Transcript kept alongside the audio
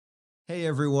Hey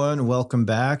everyone, welcome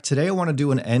back. Today I want to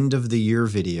do an end of the year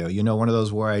video. You know, one of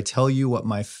those where I tell you what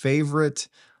my favorite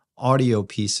audio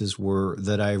pieces were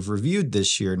that I've reviewed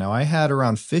this year. Now I had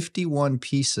around 51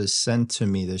 pieces sent to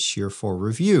me this year for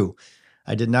review.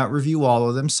 I did not review all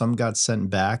of them, some got sent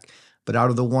back, but out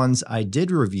of the ones I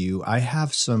did review, I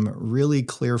have some really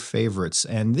clear favorites.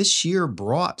 And this year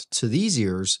brought to these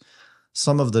ears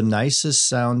some of the nicest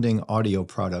sounding audio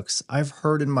products I've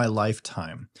heard in my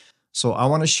lifetime. So I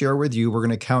want to share with you, we're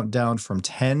going to count down from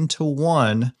 10 to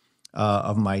 1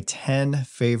 of my 10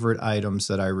 favorite items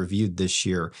that I reviewed this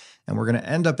year. And we're going to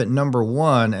end up at number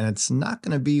 1, and it's not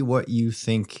going to be what you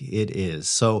think it is.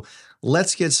 So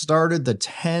let's get started. The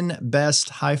 10 best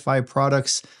hi-fi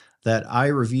products that I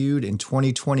reviewed in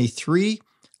 2023.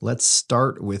 Let's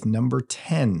start with number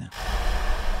 10.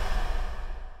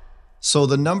 So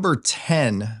the number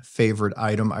 10 favorite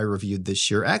item I reviewed this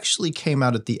year actually came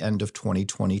out at the end of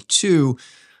 2022,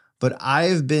 but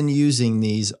I've been using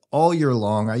these all year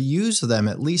long. I use them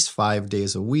at least 5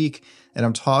 days a week, and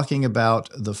I'm talking about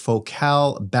the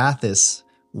Focal Bathis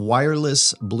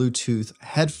wireless Bluetooth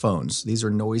headphones. These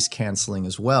are noise canceling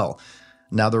as well.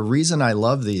 Now, the reason I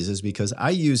love these is because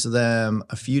I use them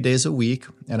a few days a week,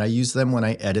 and I use them when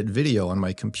I edit video on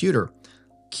my computer.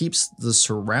 Keeps the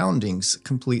surroundings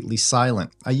completely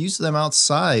silent. I use them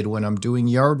outside when I'm doing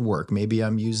yard work. Maybe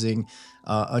I'm using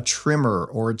a trimmer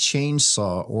or a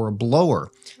chainsaw or a blower.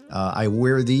 I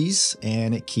wear these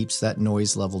and it keeps that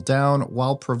noise level down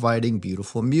while providing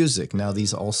beautiful music. Now,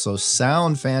 these also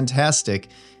sound fantastic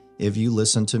if you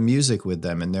listen to music with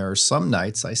them. And there are some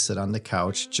nights I sit on the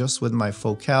couch just with my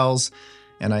focals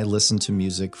and I listen to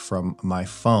music from my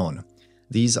phone.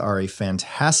 These are a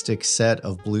fantastic set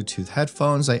of Bluetooth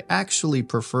headphones. I actually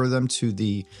prefer them to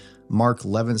the Mark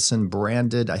Levinson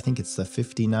branded, I think it's the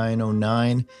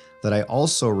 5909 that I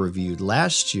also reviewed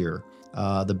last year.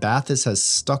 The Bathis has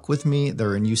stuck with me.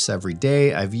 They're in use every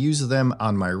day. I've used them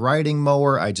on my riding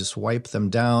mower. I just wipe them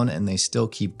down and they still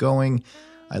keep going.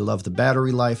 I love the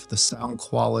battery life, the sound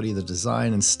quality, the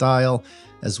design and style,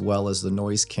 as well as the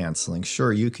noise canceling.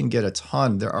 Sure, you can get a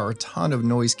ton. There are a ton of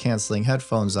noise canceling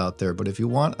headphones out there, but if you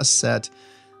want a set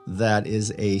that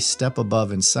is a step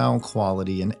above in sound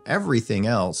quality and everything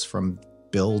else from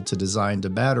build to design to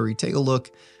battery, take a look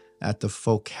at the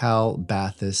Focal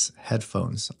Bathis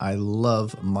headphones. I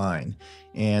love mine.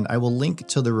 And I will link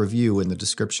to the review in the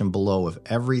description below of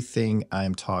everything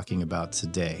I'm talking about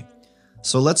today.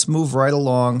 So let's move right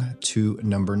along to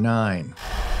number 9.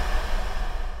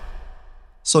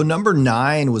 So number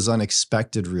 9 was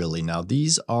unexpected, really. Now,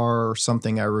 these are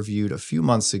something I reviewed a few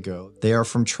months ago. They are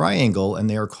from Triangle, and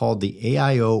they are called the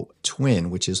AIO Twin,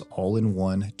 which is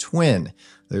all-in-one twin.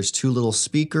 There's 2 little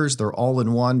speakers. They're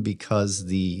all-in-one because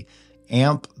the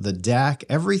amp, the DAC,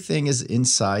 everything is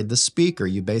inside the speaker.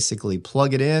 You basically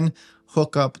plug it in,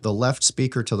 hook up the left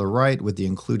speaker to the right with the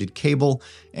included cable,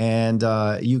 and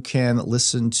you can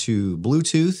listen to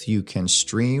Bluetooth, you can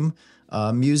stream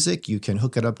music, you can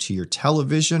hook it up to your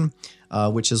television,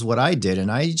 which is what I did. And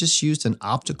I just used an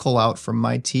optical out from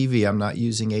my TV. I'm not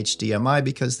using HDMI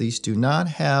because these do not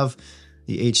have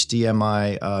the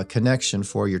HDMI connection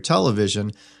for your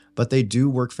television, but they do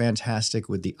work fantastic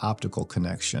with the optical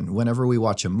connection. Whenever we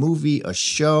watch a movie, a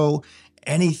show,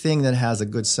 anything that has a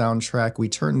good soundtrack, we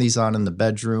turn these on in the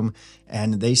bedroom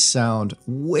and they sound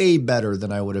way better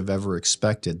than I would have ever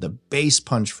expected. The bass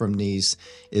punch from these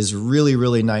is really,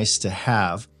 really nice to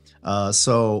have.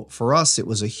 So for us, it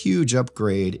was a huge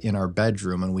upgrade in our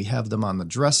bedroom, and we have them on the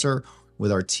dresser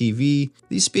with our TV.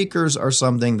 These speakers are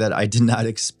something that I did not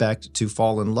expect to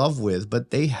fall in love with, but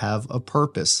they have a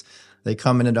purpose. They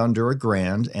come in at under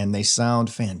 $1,000 and they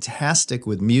sound fantastic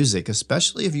with music,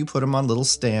 especially if you put them on little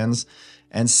stands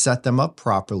and set them up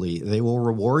properly. They will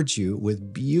reward you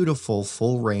with beautiful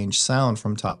full range sound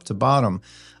from top to bottom.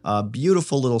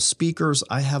 Beautiful little speakers.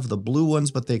 I have the blue ones,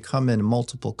 but they come in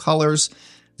multiple colors.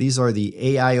 These are the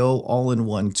AIO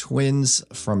all-in-one twins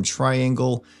from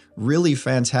Triangle. Really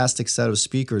fantastic set of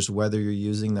speakers, whether you're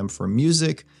using them for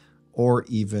music or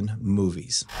even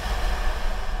movies.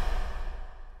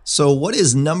 So what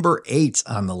is number 8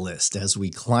 on the list as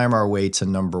we climb our way to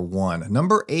number 1?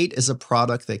 Number 8 is a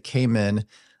product that came in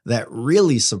that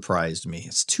really surprised me.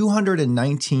 It's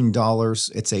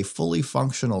 $219. It's a fully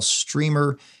functional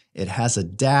streamer. It has a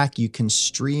DAC. You can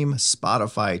stream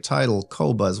Spotify, Tidal,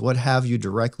 Qobuz, what have you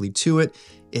directly to it.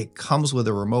 It comes with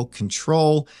a remote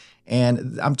control.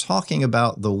 And I'm talking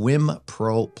about the Wim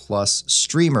Pro Plus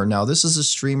streamer. Now, this is a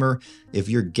streamer if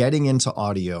you're getting into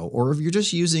audio or if you're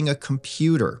just using a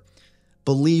computer.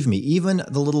 Believe me, even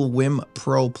the little Wim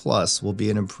Pro Plus will be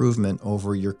an improvement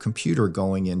over your computer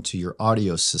going into your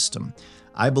audio system.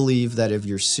 I believe that if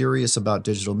you're serious about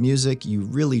digital music, you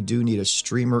really do need a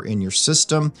streamer in your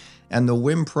system. And the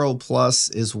Win Pro Plus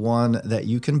is one that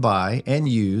you can buy and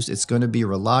use. It's going to be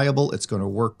reliable, it's going to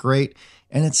work great,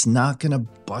 and it's not going to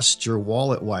bust your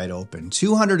wallet wide open.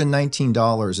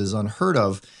 $219 is unheard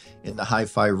of in the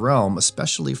hi-fi realm,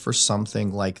 especially for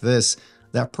something like this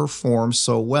that performs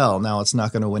so well. Now, it's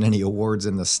not going to win any awards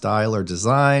in the style or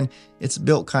design. It's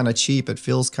built kind of cheap. It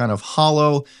feels kind of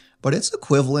hollow, but it's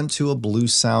equivalent to a Blue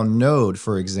Sound Node,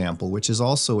 for example, which is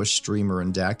also a streamer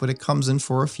and DAC, but it comes in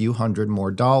for a few $100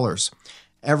 more.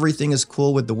 Everything is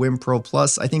cool with the Win Pro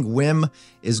Plus. I think Wim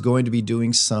is going to be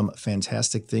doing some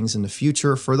fantastic things in the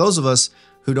future for those of us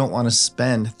who don't want to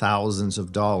spend thousands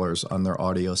of dollars on their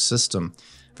audio system.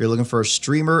 If you're looking for a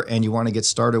streamer and you want to get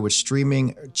started with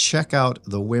streaming, check out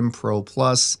the Win Pro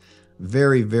Plus.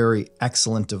 Very, very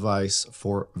excellent device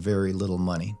for very little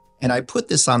money. And I put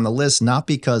this on the list not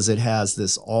because it has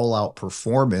this all-out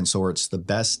performance or it's the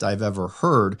best I've ever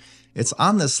heard. It's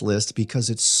on this list because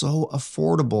it's so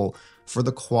affordable for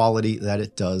the quality that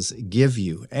it does give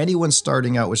you. Anyone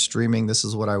starting out with streaming, this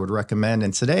is what I would recommend.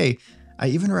 And today, I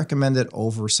even recommend it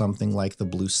over something like the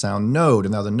Blue Sound Node.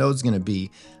 And now the Node's going to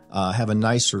be have a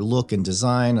nicer look and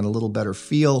design and a little better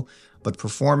feel, but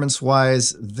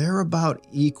performance-wise, they're about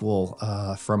equal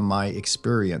from my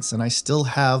experience. And I still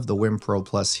have the Win Pro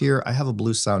Plus here. I have a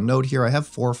Blue Sound Node here. I have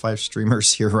 4 or 5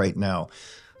 streamers here right now.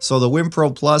 So the Win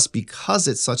Pro Plus, because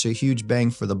it's such a huge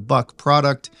bang for the buck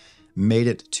product, made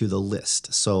it to the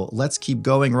list. So let's keep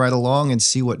going right along and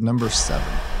see what number 7.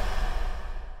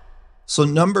 So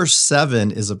number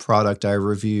 7 is a product I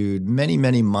reviewed many,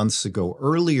 many months ago,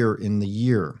 earlier in the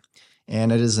year.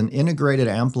 And it is an integrated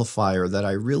amplifier that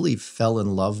I really fell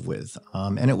in love with.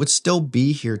 And it would still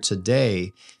be here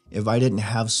today if I didn't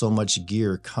have so much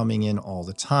gear coming in all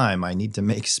the time. I need to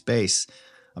make space.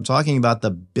 I'm talking about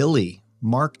the Billy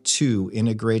Mark II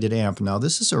integrated amp. Now,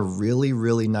 this is a really,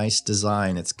 really nice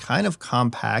design. It's kind of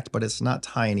compact, but it's not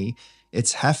tiny.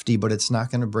 It's hefty, but it's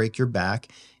not going to break your back.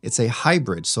 It's a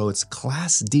hybrid, so it's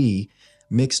Class D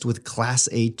mixed with Class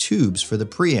A tubes for the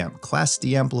preamp. Class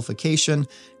D amplification,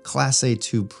 Class A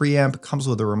tube preamp, comes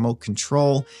with a remote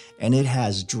control, and it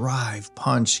has drive,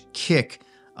 punch, kick.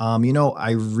 You know,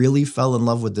 I really fell in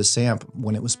love with this amp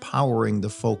when it was powering the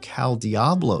Focal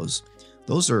Diablos.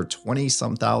 Those are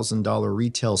 $20-some thousand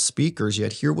retail speakers,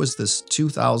 yet here was this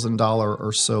 $2,000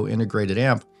 or so integrated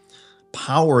amp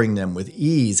powering them with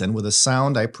ease and with a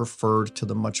sound I preferred to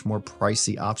the much more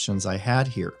pricey options I had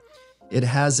here. It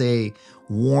has a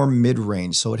warm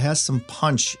mid-range, so it has some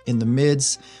punch in the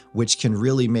mids, which can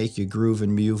really make you groove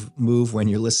and move when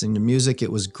you're listening to music. It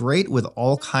was great with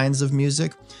all kinds of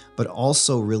music, but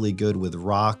also really good with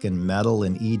rock and metal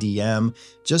and EDM,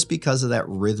 just because of that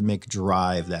rhythmic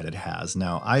drive that it has.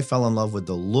 Now, I fell in love with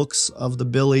the looks of the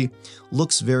Billy.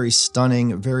 Looks very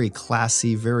stunning, very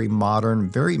classy, very modern,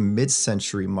 very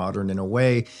mid-century modern in a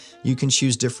way. You can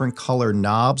choose different color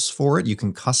knobs for it. You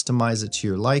can customize it to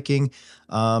your liking.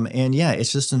 And yeah,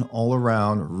 it's just an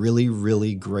all-around really,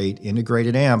 really great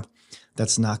integrated amp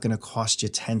that's not going to cost you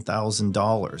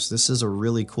 $10,000. This is a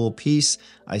really cool piece.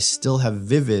 I still have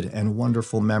vivid and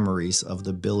wonderful memories of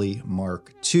the Billy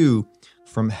Mark II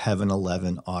from Heaven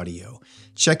 11 Audio.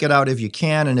 Check it out if you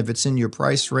can, and if it's in your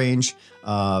price range,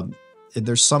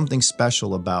 there's something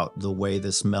special about the way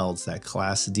this melds that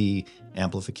Class D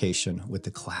amplification with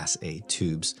the Class A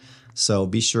tubes. So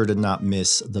be sure to not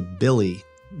miss the Billy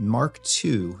Mark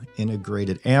II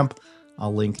integrated amp.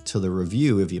 I'll link to the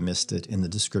review if you missed it in the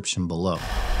description below.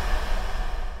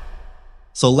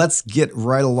 So let's get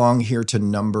right along here to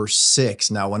number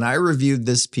 6. Now, when I reviewed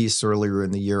this piece earlier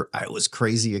in the year, I was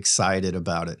crazy excited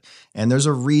about it. And there's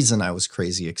a reason I was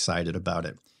crazy excited about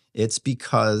it. It's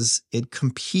because it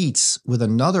competes with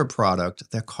another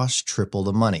product that costs triple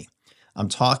the money. I'm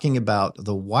talking about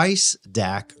the Weiss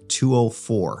DAC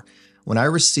 204. When I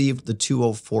received the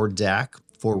 204 DAC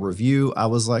for review, I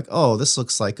was like, oh, this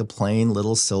looks like a plain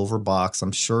little silver box.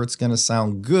 I'm sure it's going to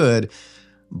sound good,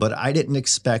 but I didn't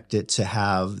expect it to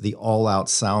have the all-out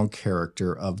sound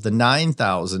character of the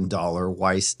 $9,000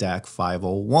 Weiss DAC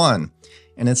 501.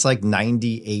 And it's like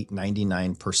 98,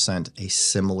 99% a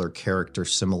similar character,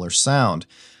 similar sound.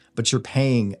 But you're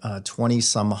paying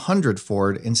 $20-some $100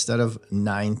 for it instead of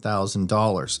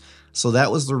 $9,000. So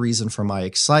that was the reason for my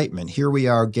excitement. Here we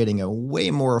are getting a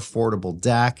way more affordable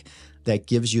DAC that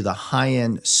gives you the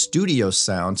high-end studio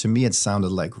sound. To me, it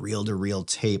sounded like reel-to-reel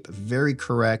tape. Very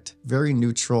correct, very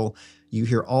neutral. You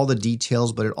hear all the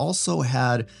details, but it also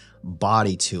had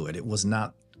body to it. It was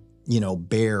not, you know,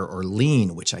 bare or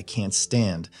lean, which I can't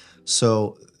stand.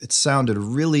 So it sounded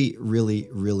really, really,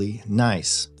 really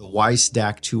nice. The Weiss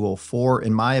DAC 204,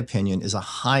 in my opinion, is a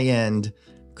high-end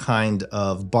kind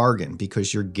of bargain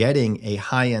because you're getting a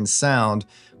high-end sound,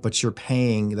 but you're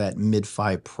paying that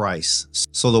mid-fi price.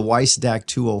 So the Weiss DAC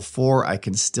 204, I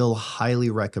can still highly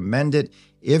recommend it.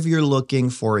 If you're looking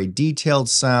for a detailed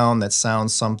sound that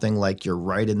sounds something like you're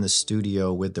right in the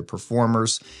studio with the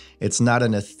performers, it's not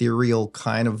an ethereal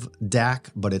kind of DAC,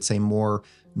 but it's a more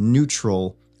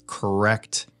neutral,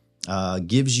 correct,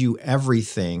 gives you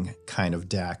everything kind of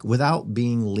DAC without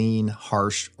being lean,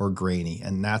 harsh, or grainy.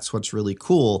 And that's what's really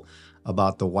cool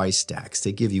about the Weiss DACs.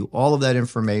 They give you all of that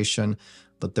information,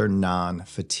 but they're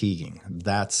non-fatiguing.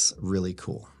 That's really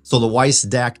cool. So the Weiss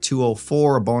DAC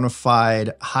 204, a bona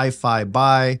fide hi-fi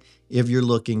buy if you're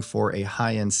looking for a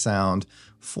high-end sound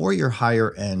for your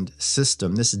higher-end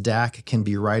system. This DAC can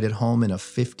be right at home in a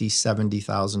 $50,000,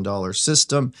 $70,000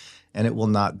 system, and it will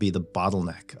not be the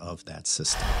bottleneck of that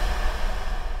system.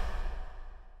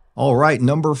 All right,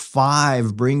 number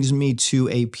 5 brings me to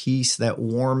a piece that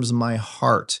warms my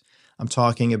heart. I'm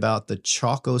talking about the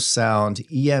Choco Sound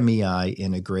EMEI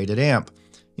integrated amp.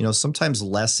 You know, sometimes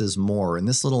less is more, and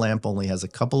this little amp only has a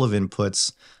couple of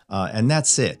inputs, and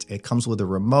that's it. It comes with a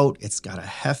remote. It's got a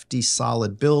hefty,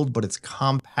 solid build, but it's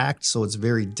compact, so it's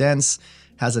very dense.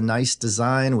 Has a nice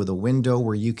design with a window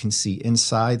where you can see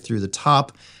inside through the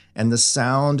top, and the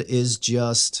sound is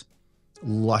just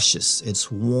luscious.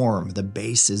 It's warm. The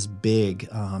bass is big.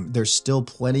 There's still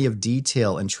plenty of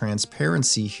detail and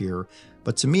transparency here,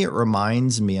 but to me it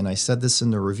reminds me, and I said this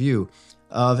in the review,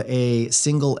 of a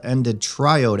single-ended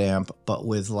triode amp, but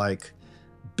with like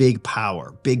big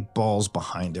power, big balls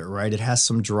behind it, right? It has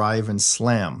some drive and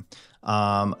slam.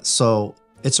 So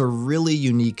it's a really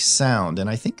unique sound. And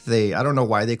I think I don't know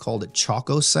why they called it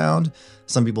Choco Sound.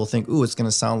 Some people think, ooh, it's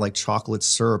gonna sound like chocolate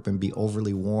syrup and be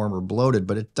overly warm or bloated,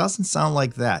 but it doesn't sound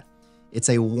like that. It's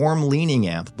a warm leaning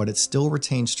amp, but it still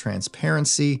retains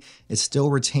transparency. It still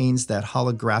retains that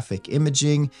holographic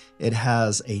imaging. It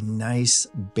has a nice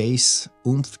bass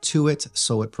oomph to it,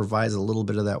 so it provides a little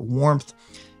bit of that warmth.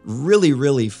 Really,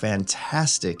 really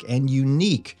fantastic and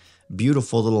unique,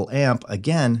 beautiful little amp.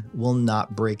 Again, will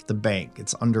not break the bank.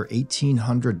 It's under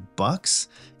 $1,800,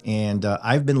 and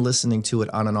I've been listening to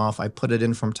it on and off. I put it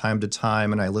in from time to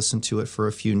time, and I listen to it for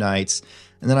a few nights,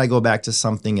 and then I go back to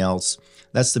something else.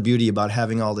 That's the beauty about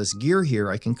having all this gear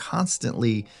here. I can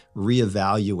constantly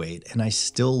reevaluate, and I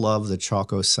still love the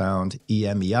Choco Sound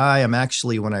EMEI. I'm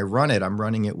actually, when I run it, I'm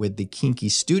running it with the Kinky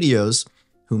Studios,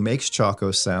 who makes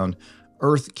Choco Sound,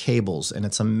 Earth cables, and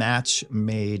it's a match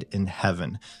made in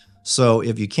heaven. So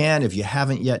if you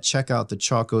haven't yet, check out the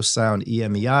Choco Sound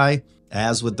EMEI.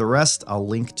 As with the rest, I'll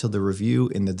link to the review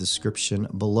in the description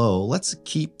below. Let's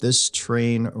keep this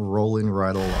train rolling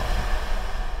right along.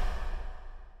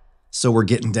 So we're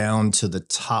getting down to the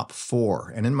top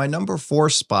 4. And in my number 4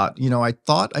 spot, you know, I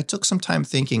took some time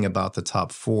thinking about the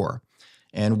top 4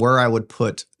 and where I would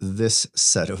put this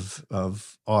set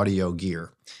of audio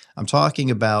gear. I'm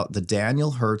talking about the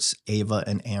Daniel Hertz, Ava,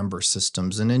 and Amber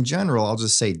systems. And in general, I'll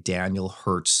just say Daniel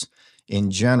Hertz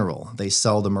in general. They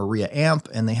sell the Maria amp,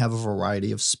 and they have a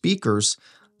variety of speakers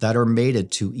that are mated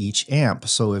to each amp.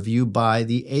 So if you buy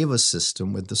the Ava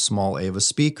system with the small Ava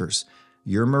speakers,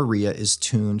 your Maria is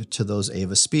tuned to those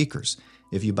Ava speakers.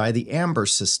 If you buy the Amber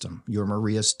system, your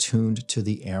Maria is tuned to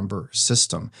the Amber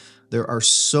system. There are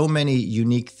so many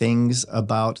unique things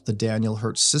about the Daniel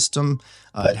Hertz system.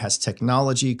 It has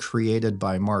technology created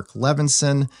by Mark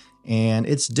Levinson, and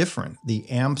it's different. The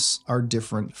amps are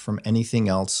different from anything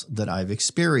else that I've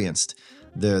experienced.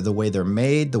 The way they're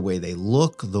made, the way they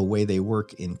look, the way they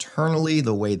work internally,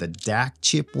 the way the DAC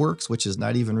chip works, which is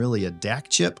not even really a DAC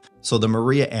chip. So the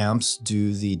Maria amps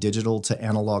do the digital to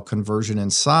analog conversion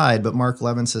inside, but Mark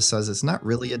Levinson says it's not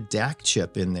really a DAC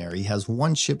chip in there. He has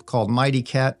one chip called Mighty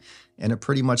Cat, and it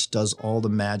pretty much does all the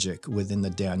magic within the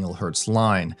Daniel Hertz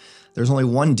line. There's only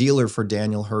one dealer for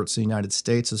Daniel Hertz in the United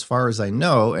States, as far as I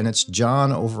know, and it's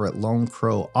John over at Lone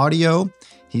Crow Audio.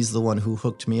 He's the one who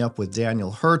hooked me up with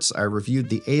Daniel Hertz. I reviewed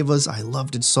the Avas. I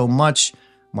loved it so much.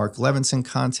 Mark Levinson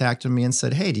contacted me and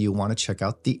said, hey, do you want to check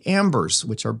out the Ambers,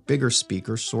 which are bigger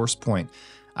speaker source point?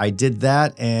 I did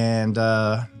that, and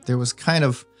there was kind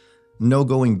of no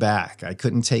going back. I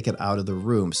couldn't take it out of the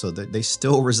room, so that they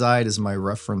still reside as my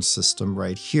reference system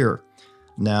right here.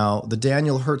 Now, the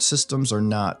Daniel Hertz systems are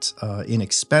not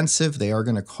inexpensive. They are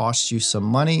going to cost you some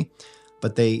money,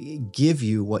 but they give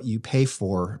you what you pay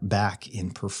for back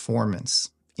in performance,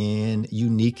 in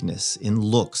uniqueness, in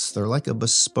looks. They're like a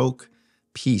bespoke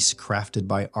piece crafted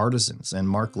by artisans. And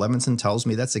Mark Levinson tells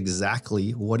me that's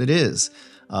exactly what it is.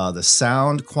 The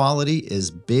sound quality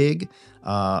is big.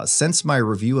 Since my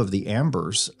review of the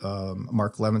Ambers,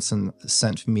 Mark Levinson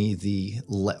sent me the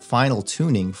final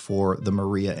tuning for the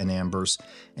Maria and Ambers,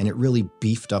 and it really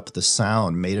beefed up the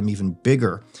sound, made them even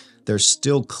bigger. They're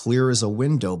still clear as a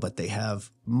window, but they have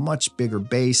much bigger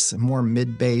bass, more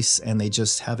mid bass, and they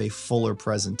just have a fuller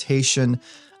presentation.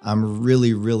 I'm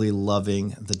really, really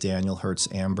loving the Daniel Hertz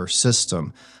Amber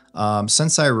system.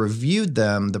 Since I reviewed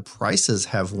them, the prices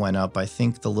have went up. I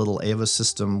think the little Ava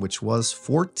system, which was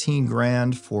 14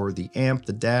 grand for the amp,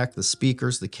 the DAC, the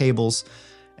speakers, the cables,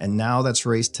 and now that's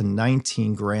raised to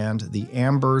 19 grand. The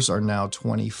Ambers are now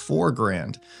 24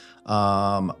 grand.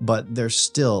 But they're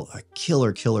still a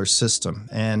killer system,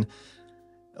 and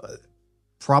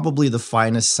probably the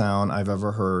finest sound I've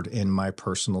ever heard in my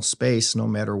personal space, no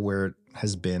matter where it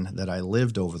has been that I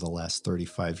lived over the last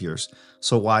 35 years.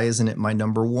 So why isn't it my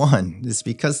number one? It's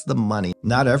because of the money.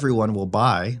 Not everyone will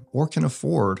buy or can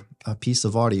afford a piece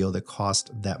of audio that costs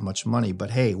that much money.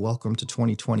 But hey, welcome to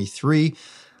 2023.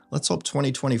 Let's hope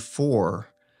 2024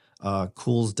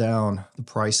 cools down the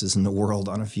prices in the world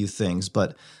on a few things.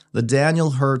 But the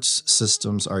Daniel Hertz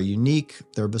systems are unique,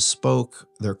 they're bespoke,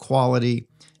 they're quality,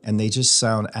 and they just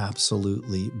sound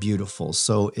absolutely beautiful.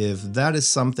 So if that is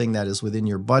something that is within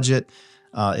your budget,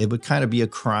 it would kind of be a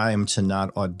crime to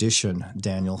not audition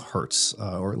Daniel Hertz,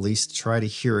 or at least try to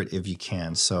hear it if you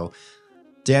can. So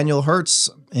Daniel Hertz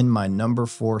in my number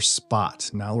 4 spot.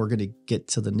 Now we're going to get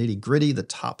to the nitty gritty, the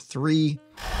top 3.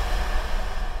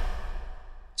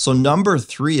 So number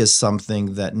 3 is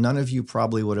something that none of you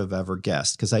probably would have ever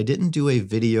guessed, because I didn't do a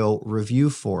video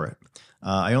review for it.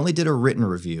 I only did a written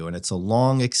review, and it's a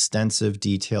long, extensive,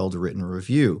 detailed written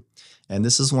review. And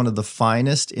this is one of the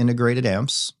finest integrated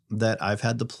amps that I've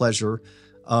had the pleasure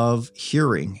of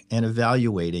hearing and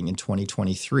evaluating in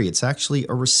 2023. It's actually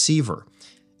a receiver,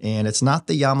 and it's not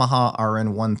the Yamaha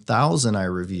RN1000 I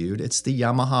reviewed, it's the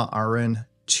Yamaha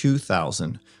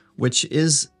RN2000. Which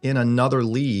is in another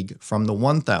league from the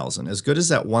 1000. As good as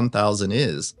that 1000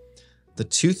 is, the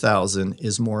 2000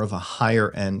 is more of a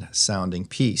higher end sounding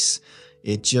piece.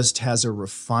 It just has a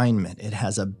refinement. It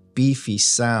has a beefy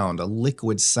sound, a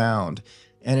liquid sound,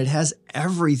 and it has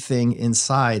everything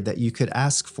inside that you could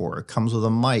ask for. It comes with a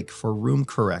mic for room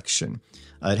correction.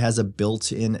 It has a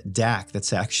built-in DAC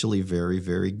that's actually very,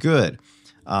 very good.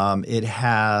 It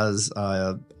has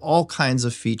all kinds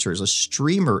of features. A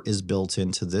streamer is built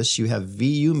into this. You have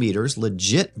VU meters,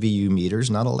 legit VU meters,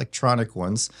 not electronic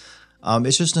ones.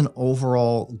 It's just an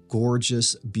overall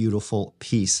gorgeous, beautiful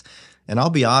piece. And I'll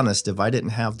be honest, if I didn't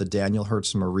have the Daniel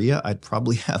Hertz Maria, I'd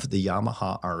probably have the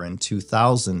Yamaha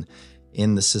RN2000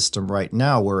 in the system right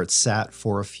now, where it sat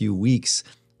for a few weeks,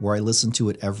 where I listen to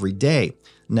it every day.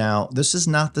 Now, this is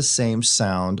not the same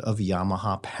sound of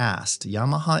Yamaha past.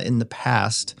 Yamaha in the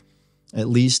past, at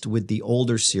least with the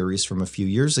older series from a few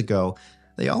years ago,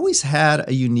 they always had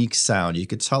a unique sound. You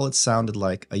could tell it sounded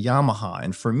like a Yamaha.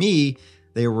 And for me,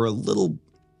 they were a little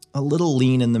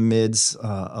lean in the mids,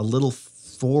 a little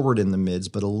forward in the mids,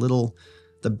 but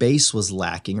the bass was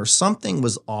lacking or something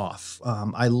was off.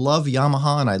 I love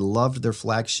Yamaha and I loved their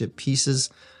flagship pieces,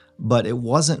 but it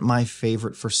wasn't my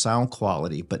favorite for sound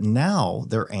quality. But now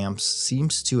their amps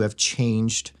seems to have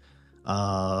changed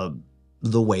the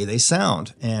way they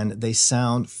sound, and they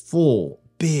sound full,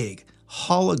 big,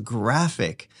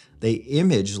 holographic. They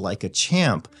image like a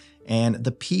champ, and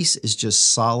the piece is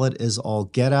just solid as all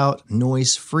get out,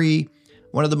 noise free.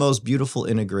 One of the most beautiful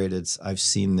integrateds I've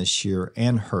seen this year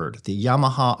and heard. The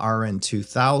Yamaha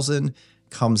RN2000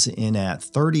 comes in at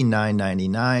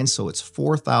 $39.99, so it's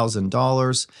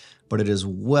 $4,000, but it is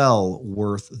well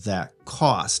worth that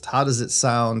cost. How does it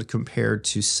sound compared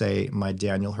to, say, my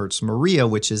Daniel Hertz Maria,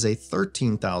 which is a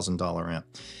 $13,000 amp?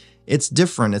 It's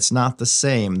different. It's not the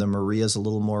same. The Maria is a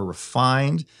little more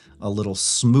refined, a little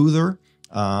smoother,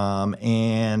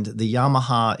 and the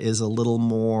Yamaha is a little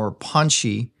more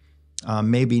punchy,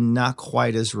 maybe not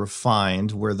quite as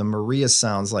refined. Where the Maria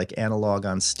sounds like analog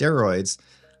on steroids,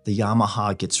 the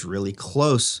Yamaha gets really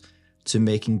close to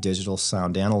making digital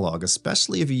sound analog,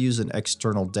 especially if you use an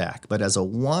external DAC. But as a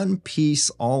one-piece,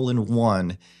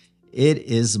 all-in-one, it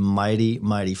is mighty,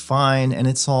 mighty fine, and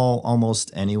it's all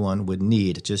almost anyone would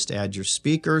need. Just add your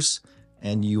speakers,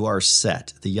 and you are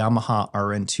set. The Yamaha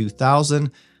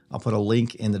RN2000, I'll put a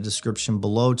link in the description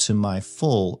below to my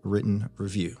full written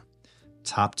review.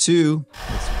 Top 2.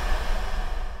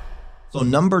 So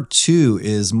number 2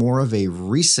 is more of a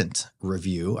recent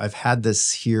review. I've had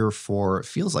this here for, it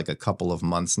feels like a couple of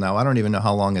months now. I don't even know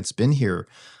how long it's been here,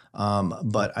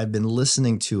 but I've been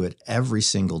listening to it every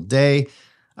single day.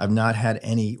 I've not had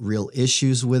any real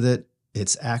issues with it.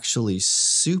 It's actually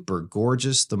super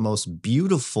gorgeous, the most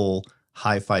beautiful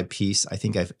hi-fi piece I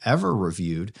think I've ever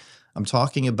reviewed. I'm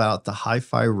talking about the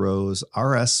HiFi Rose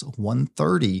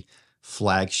RS130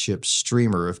 flagship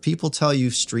streamer. If people tell you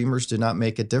streamers do not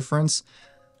make a difference,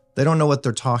 they don't know what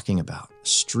they're talking about.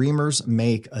 Streamers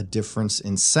make a difference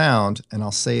in sound, and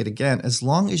I'll say it again, as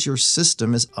long as your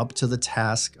system is up to the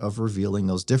task of revealing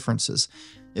those differences.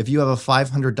 If you have a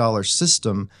 $500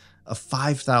 system, a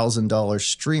 $5,000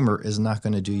 streamer is not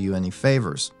going to do you any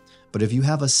favors. But if you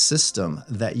have a system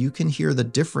that you can hear the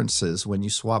differences when you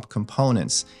swap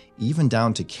components, even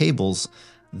down to cables,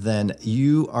 then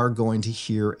you are going to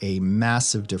hear a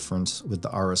massive difference with the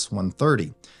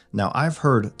RS130. Now, I've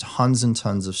heard tons and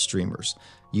tons of streamers.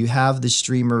 You have the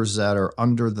streamers that are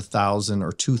under the $1,000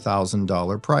 or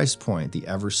 $2,000 price point, the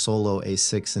Eversolo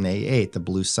A6 and A8, the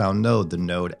Blue Sound Node, the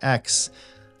Node X,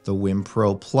 the Wim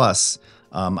Pro Plus.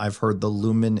 I've heard the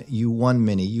Lumen U1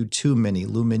 Mini, U2 Mini,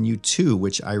 Lumen U2,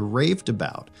 which I raved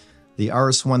about. The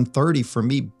RS130, for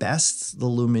me, bests the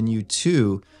Lumen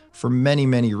U2 for many,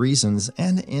 many reasons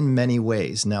and in many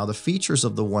ways. Now, the features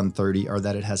of the 130 are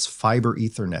that it has fiber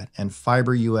Ethernet and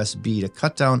fiber USB to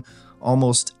cut down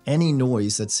almost any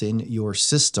noise that's in your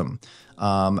system.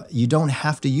 You don't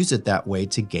have to use it that way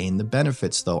to gain the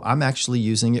benefits, though. I'm actually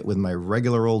using it with my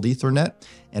regular old Ethernet,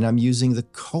 and I'm using the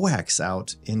coax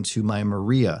out into my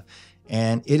Maria.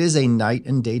 And it is a night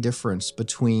and day difference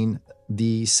between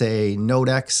the, say, Node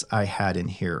X I had in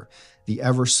here, the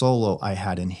Eversolo I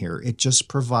had in here. It just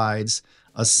provides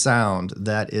a sound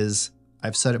that is,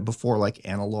 I've said it before, like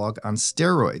analog on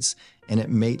steroids, and it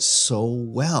mates so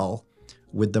well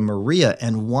with the Maria.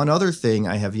 And one other thing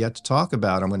I have yet to talk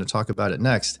about, I'm going to talk about it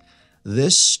next.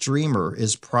 This streamer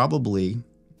is probably,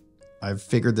 I've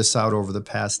figured this out over the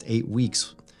past 8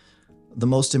 weeks, the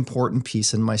most important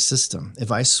piece in my system. If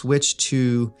I switch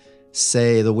to,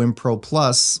 say, the Wim Pro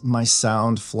Plus, my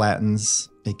sound flattens,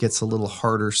 it gets a little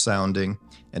harder sounding,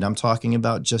 and I'm talking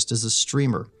about just as a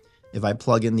streamer. If I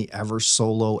plug in the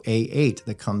Eversolo A8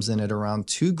 that comes in at around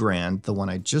 $2,000, the one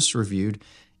I just reviewed,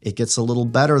 it gets a little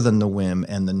better than the Wim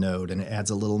and the Node, and it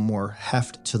adds a little more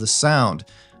heft to the sound.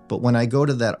 But when I go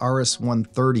to that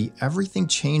RS130, everything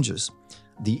changes.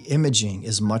 The imaging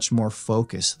is much more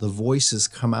focused. The voices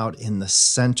come out in the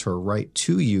center right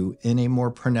to you in a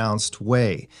more pronounced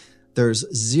way. There's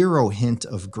zero hint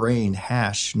of grain,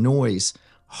 hash, noise,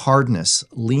 hardness,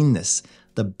 leanness.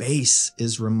 The bass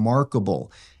is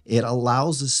remarkable. It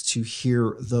allows us to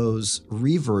hear those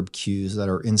reverb cues that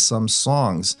are in some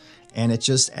songs, and it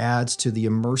just adds to the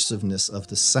immersiveness of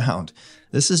the sound.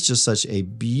 This is just such a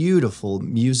beautiful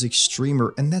music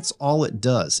streamer, and that's all it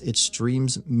does. It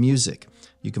streams music.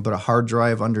 You can put a hard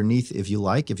drive underneath if you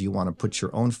like. If you want to put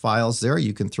your own files there,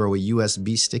 you can throw a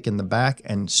USB stick in the back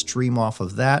and stream off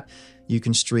of that. You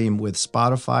can stream with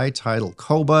Spotify, Tidal,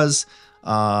 Qobuz,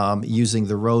 using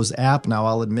the Rose app. Now,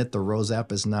 I'll admit the Rose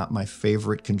app is not my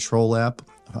favorite control app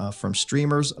from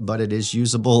streamers, but it is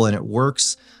usable and it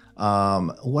works.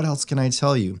 What else can I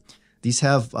tell you? These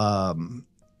have,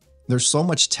 there's so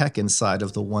much tech inside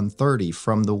of the 130,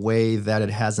 from the way that it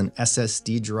has an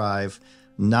SSD drive,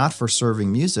 not for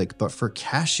serving music, but for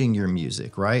caching your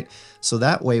music, right? So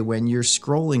that way, when you're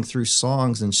scrolling through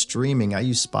songs and streaming, I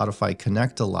use Spotify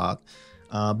Connect a lot,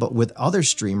 but with other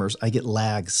streamers, I get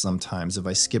lags sometimes. If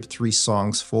I skip 3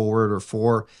 songs forward or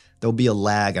 4, there'll be a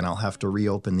lag and I'll have to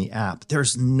reopen the app.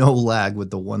 There's no lag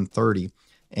with the 130.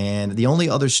 And the only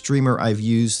other streamer I've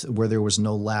used where there was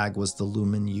no lag was the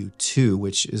Lumen U2,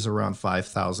 which is around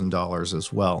 $5,000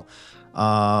 as well.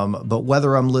 But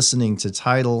whether I'm listening to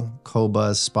Tidal,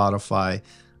 Qobuz, Spotify,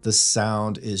 the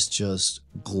sound is just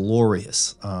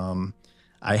glorious.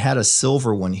 I had a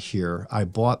silver one here. I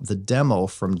bought the demo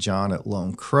from John at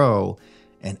Lone Crow,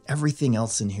 and everything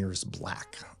else in here is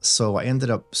black. So I ended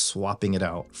up swapping it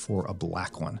out for a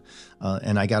black one.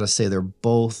 And I gotta say, they're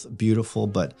both beautiful,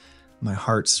 but my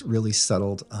heart's really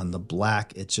settled on the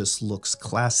black. It just looks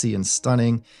classy and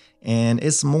stunning. And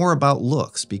it's more about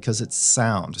looks because it's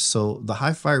sound. So the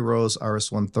HiFi Rose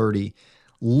RS130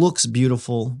 looks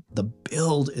beautiful. The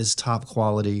build is top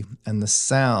quality and the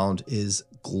sound is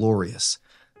glorious.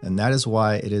 And that is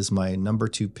why it is my number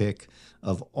 2 pick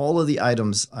of all of the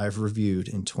items I've reviewed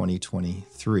in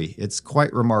 2023. It's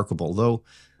quite remarkable, though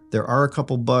there are a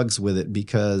couple bugs with it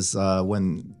because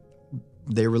when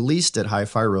they released it,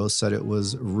 HiFi Rose said it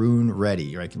was Roon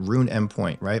ready, right? Roon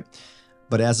endpoint, right?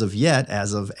 But as of yet,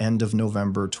 as of end of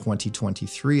November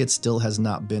 2023, it still has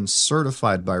not been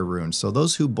certified by Roon. So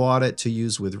those who bought it to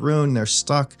use with Roon, they're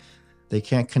stuck. They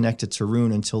can't connect it to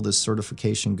Roon until this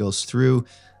certification goes through.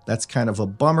 That's kind of a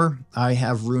bummer. I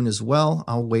have Rune as well.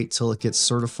 I'll wait till it gets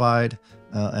certified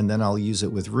and then I'll use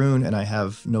it with Rune, and I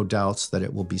have no doubts that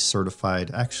it will be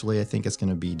certified. Actually, I think it's going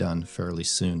to be done fairly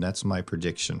soon. That's my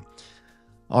prediction.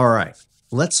 All right,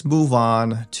 let's move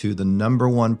on to the number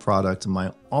one product,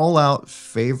 my all-out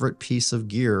favorite piece of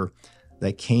gear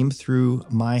that came through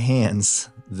my hands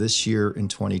this year in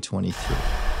 2023.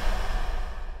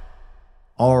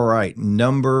 All right,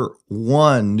 number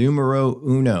one, numero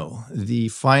uno, the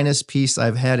finest piece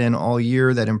I've had in all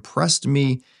year that impressed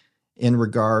me in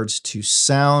regards to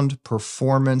sound,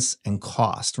 performance, and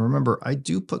cost. Remember, I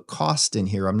do put cost in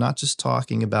here. I'm not just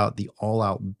talking about the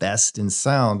all-out best in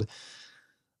sound,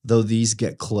 though these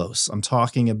get close. I'm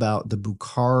talking about the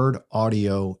Bucard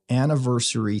Audio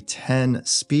Anniversary 10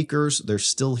 speakers. They're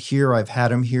still here. I've had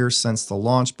them here since the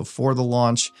launch, before the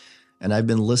launch, and I've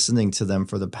been listening to them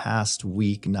for the past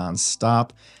week nonstop,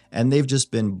 and they've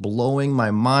just been blowing my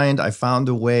mind. I found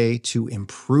a way to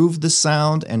improve the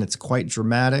sound, and it's quite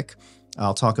dramatic.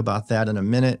 I'll talk about that in a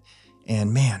minute.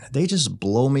 And man, they just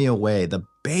blow me away. The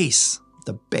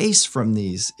bass from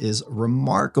these is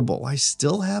remarkable. I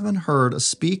still haven't heard a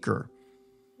speaker,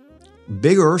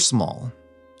 big or small,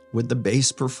 with the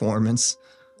bass performance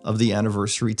of the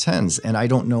Anniversary 10s, and I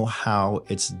don't know how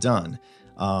it's done.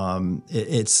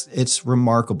 It's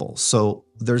remarkable. So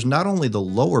there's not only the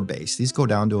lower bass, these go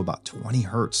down to about 20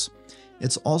 hertz.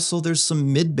 It's also, there's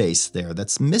some mid bass there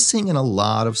that's missing in a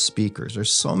lot of speakers.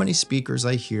 There's so many speakers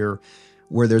I hear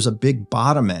where there's a big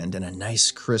bottom end and a nice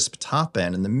crisp top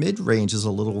end, and the mid range is a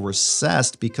little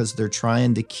recessed because they're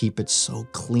trying to keep it so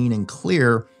clean and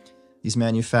clear. These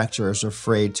manufacturers are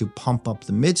afraid to pump up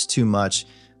the mids too much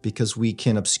because we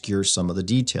can obscure some of the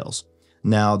details.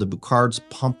 Now, the Bucards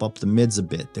pump up the mids a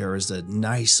bit. There is a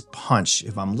nice punch.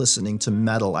 If I'm listening to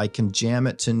metal, I can jam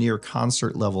it to near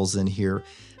concert levels in here.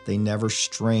 They never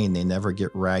strain, they never get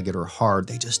ragged or hard.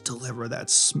 They just deliver that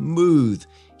smooth,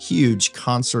 huge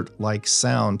concert-like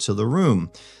sound to the room.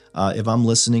 If I'm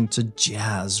listening to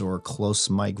jazz or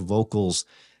close mic vocals,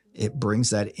 it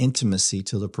brings that intimacy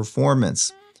to the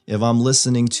performance. If I'm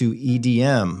listening to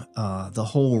EDM, the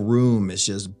whole room is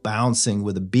just bouncing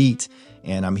with a beat,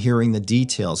 and I'm hearing the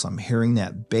details. I'm hearing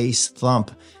that bass thump,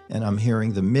 and I'm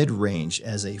hearing the mid-range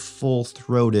as a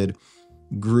full-throated,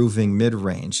 grooving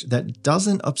mid-range that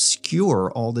doesn't obscure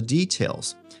all the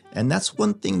details. And that's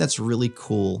one thing that's really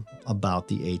cool about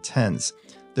the A10s.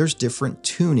 There's different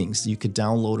tunings. You could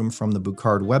download them from the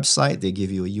Bucard website. They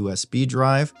give you a USB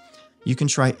drive. You can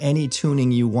try any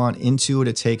tuning you want into it.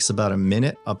 It takes about a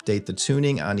minute. Update the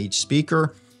tuning on each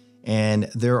speaker.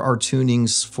 And there are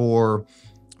tunings for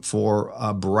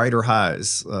brighter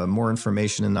highs, more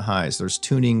information in the highs. There's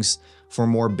tunings for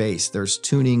more bass. There's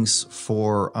tunings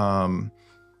for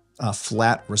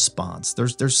flat response.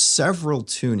 There's several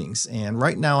tunings, and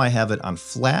right now I have it on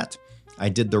flat. I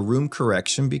did the room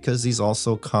correction because these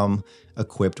also come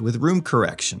equipped with room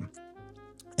correction,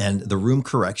 and the room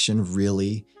correction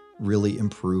really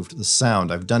improved the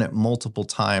sound. I've done it multiple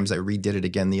times. I redid it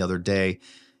again the other day,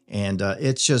 and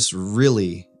it just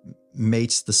really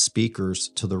mates the speakers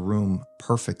to the room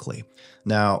perfectly.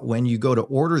 Now, when you go to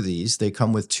order these, they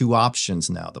come with two options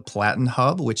now. The Platin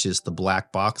Hub, which is the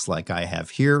black box like I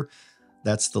have here.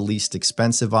 That's the least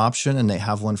expensive option, and they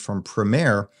have one from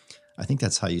Premier. I think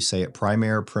that's how you say it,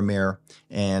 Premier,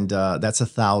 and that's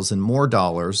 $1,000 more,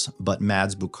 but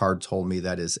Mads Bucard told me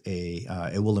that is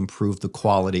it will improve the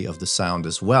quality of the sound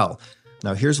as well.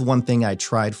 Now, here's one thing I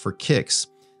tried for kicks.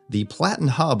 The Platin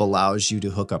Hub allows you to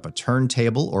hook up a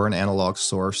turntable or an analog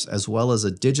source, as well as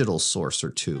a digital source or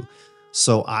two.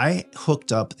 So I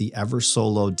hooked up the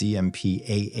Eversolo DMP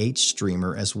A8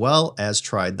 streamer, as well as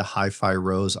tried the HiFi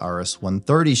Rose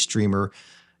RS130 streamer,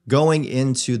 going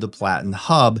into the Platin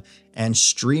Hub and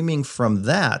streaming from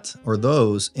that or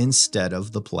those instead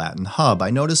of the Platin Hub. I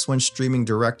noticed when streaming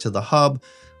direct to the hub,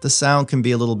 the sound can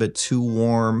be a little bit too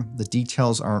warm. The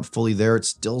details aren't fully there. It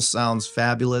still sounds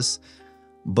fabulous.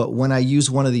 But when I use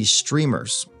one of these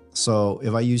streamers, so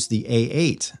if I use the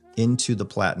A8 into the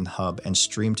Platin Hub and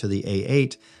stream to the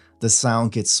A8, the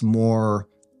sound gets more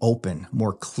open,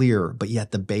 more clear, but yet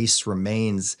the bass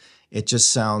remains. It just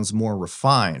sounds more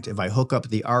refined. If I hook up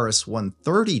the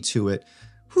RS130 to it,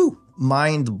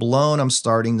 mind blown. I'm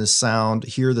starting to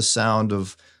hear the sound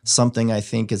of something I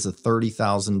think is a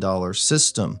 $30,000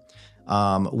 system.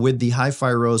 With the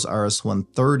HiFi Rose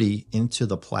RS130 into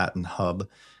the Platin Hub,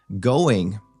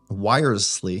 going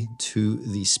wirelessly to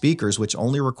the speakers, which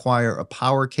only require a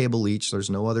power cable each. There's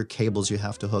no other cables you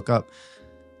have to hook up.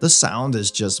 The sound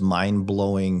is just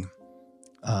mind-blowing,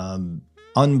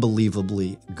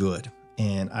 unbelievably good.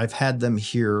 And I've had them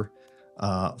here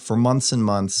For months and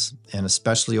months, and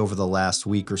especially over the last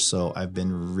week or so, I've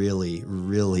been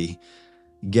really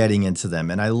getting into them.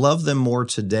 And I love them more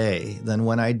today than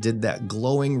when I did that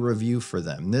glowing review for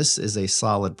them. This is a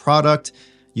solid product.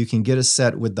 You can get a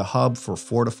set with the hub for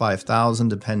 $4,000 to $5,000,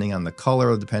 depending on the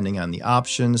color, depending on the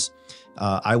options.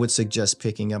 I would suggest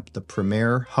picking up the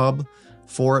Premier hub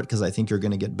for it because I think you're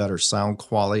going to get better sound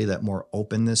quality, that more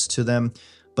openness to them.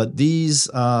 But these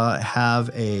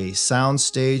have a sound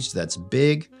stage that's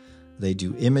big. They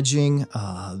do imaging.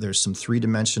 There's some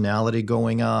three-dimensionality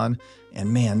going on.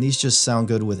 And man, these just sound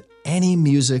good with any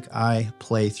music I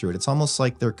play through it. It's almost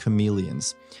like they're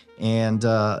chameleons. And,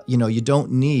 you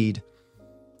don't need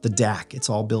the DAC. It's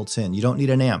all built in. You don't need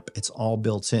an amp. It's all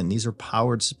built in. These are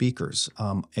powered speakers.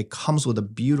 It comes with a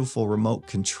beautiful remote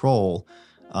control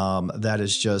that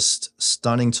is just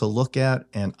stunning to look at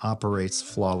and operates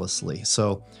flawlessly.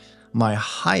 So my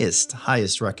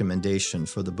highest recommendation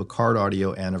for the Bucard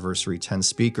Audio Anniversary 10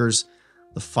 speakers,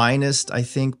 the finest, I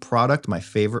think, product, my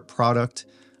favorite product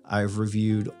I've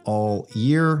reviewed all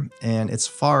year, and it's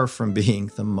far from being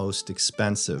the most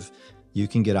expensive. You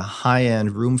can get a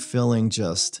high-end, room-filling,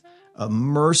 just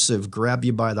immersive, grab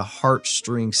you by the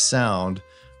heartstring sound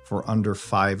for under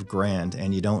 $5,000,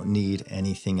 and you don't need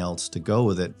anything else to go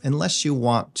with it unless you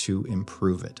want to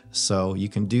improve it. So you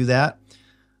can do that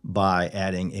by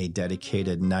adding a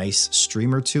dedicated, nice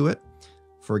streamer to it.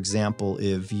 For example,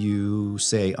 if you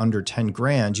say under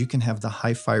 $10,000, you can have the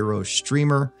HiFi Row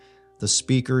streamer, the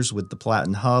speakers with the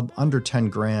Platin hub, under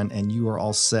 $10,000, and you are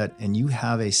all set, and you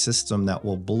have a system that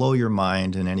will blow your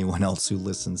mind and anyone else who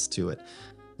listens to it.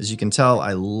 As you can tell,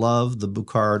 I love the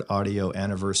Bucard Audio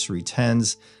Anniversary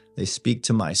 10s. They speak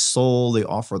to my soul, they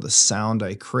offer the sound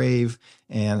I crave,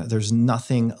 and there's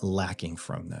nothing lacking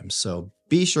from them. So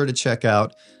be sure to check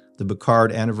out the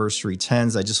Bucard Anniversary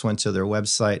 10s. I just went to their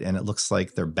website and it looks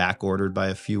like they're back ordered by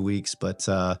a few weeks, but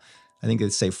I think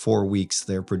they'd say 4 weeks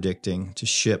they're predicting to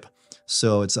ship.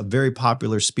 So it's a very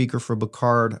popular speaker for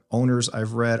Bucard. Owners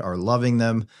I've read are loving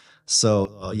them.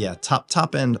 So yeah,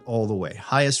 top end all the way.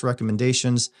 Highest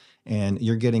recommendations, and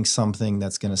you're getting something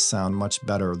that's going to sound much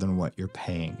better than what you're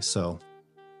paying. So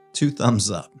 2 thumbs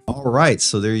up. All right,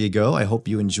 so there you go. I hope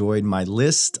you enjoyed my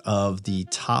list of the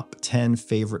top 10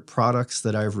 favorite products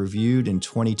that I've reviewed in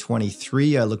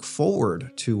 2023. I look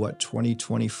forward to what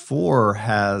 2024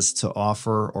 has to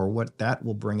offer, or what that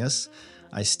will bring us.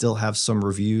 I still have some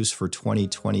reviews for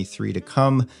 2023 to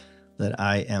come that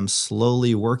I am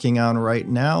slowly working on right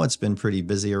now. It's been pretty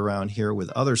busy around here with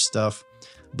other stuff,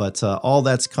 but all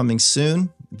that's coming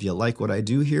soon. If you like what I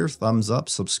do here, thumbs up,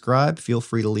 subscribe, feel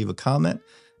free to leave a comment,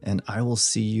 and I will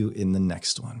see you in the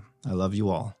next one. I love you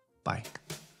all. Bye.